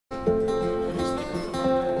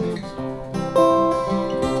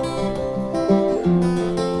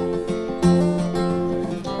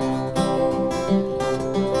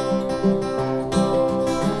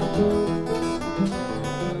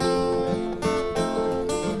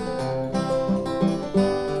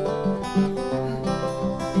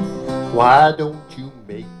Why don't you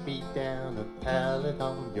make me down a pallet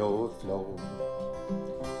on your floor?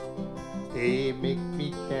 Hey, make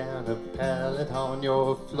me down a pallet on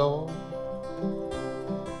your floor.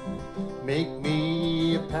 Make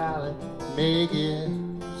me a pallet, make it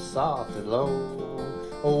soft and low.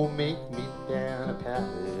 Oh, make me down a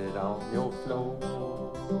pallet on your floor.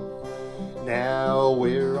 Now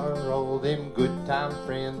where are all them good time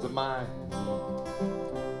friends of mine?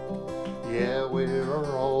 Yeah, where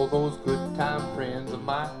are all those good time friends of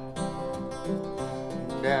mine?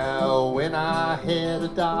 Now when I had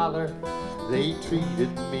 $1, they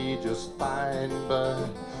treated me just fine, but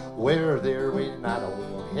where they're when I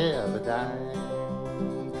don't have a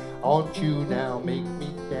dime? Won't you now make me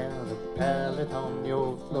down a pallet on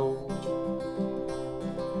your floor?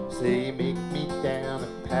 Say, make me down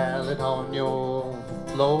a pallet on your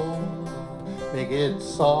floor. Make it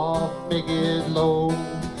soft, make it low.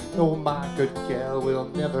 No, my good gal will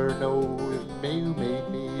never know if you made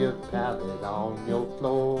me a pallet on your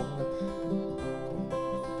floor.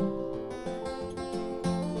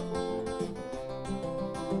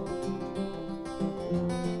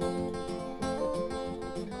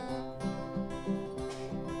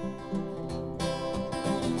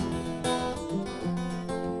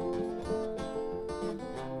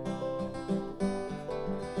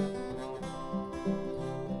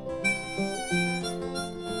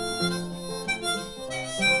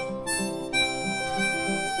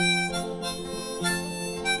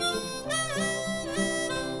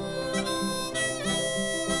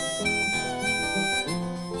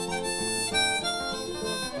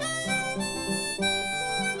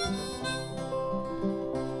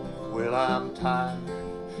 Well, I'm tired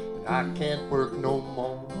and I can't work no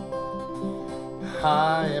more.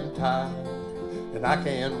 I am tired and I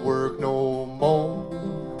can't work no more.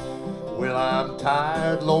 Well, I'm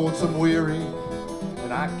tired, lonesome, weary,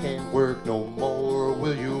 and I can't work no more.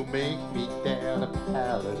 Will you make me down a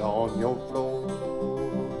pallet on your floor?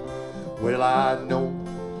 Well, I know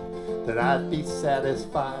that I'd be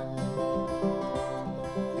satisfied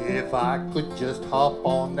if I could just hop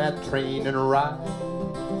on that train and ride.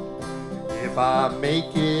 If I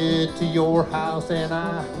make it to your house and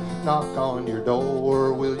I knock on your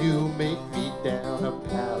door, will you make me down a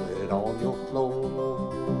pallet on your floor?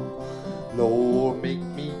 Lord, make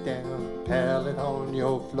me down a pallet on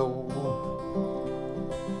your floor.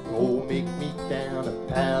 Oh, make me down a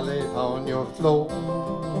pallet on your floor.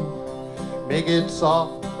 Make it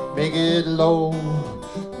soft, make it low.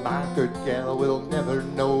 My good gal will never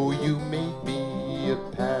know you made me a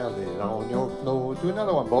pallet on your floor. Do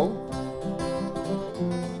another one, Bo.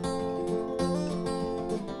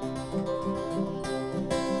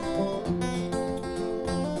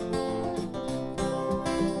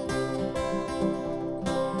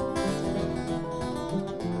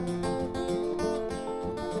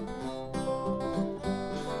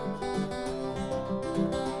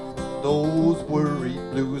 Those worry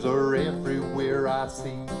blues are everywhere I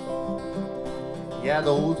see. Yeah,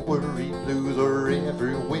 those worry blues are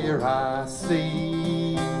everywhere I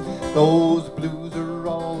see. Those blues are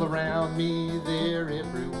all around me, they're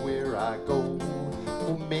everywhere I go.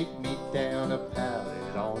 Oh, make me down a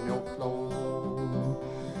pallet on your floor.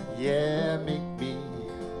 Yeah, make me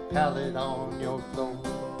a pallet on your floor.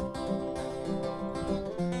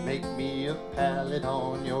 Make me a pallet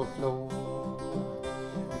on your floor.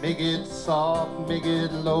 Make it soft, make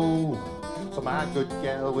it low, so my good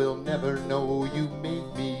gal will never know you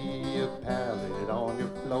made me a pallet on your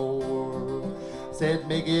floor. Said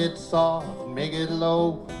make it soft, make it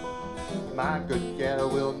low, my good gal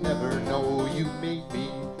will never know you made me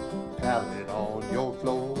a pallet on your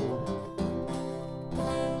floor.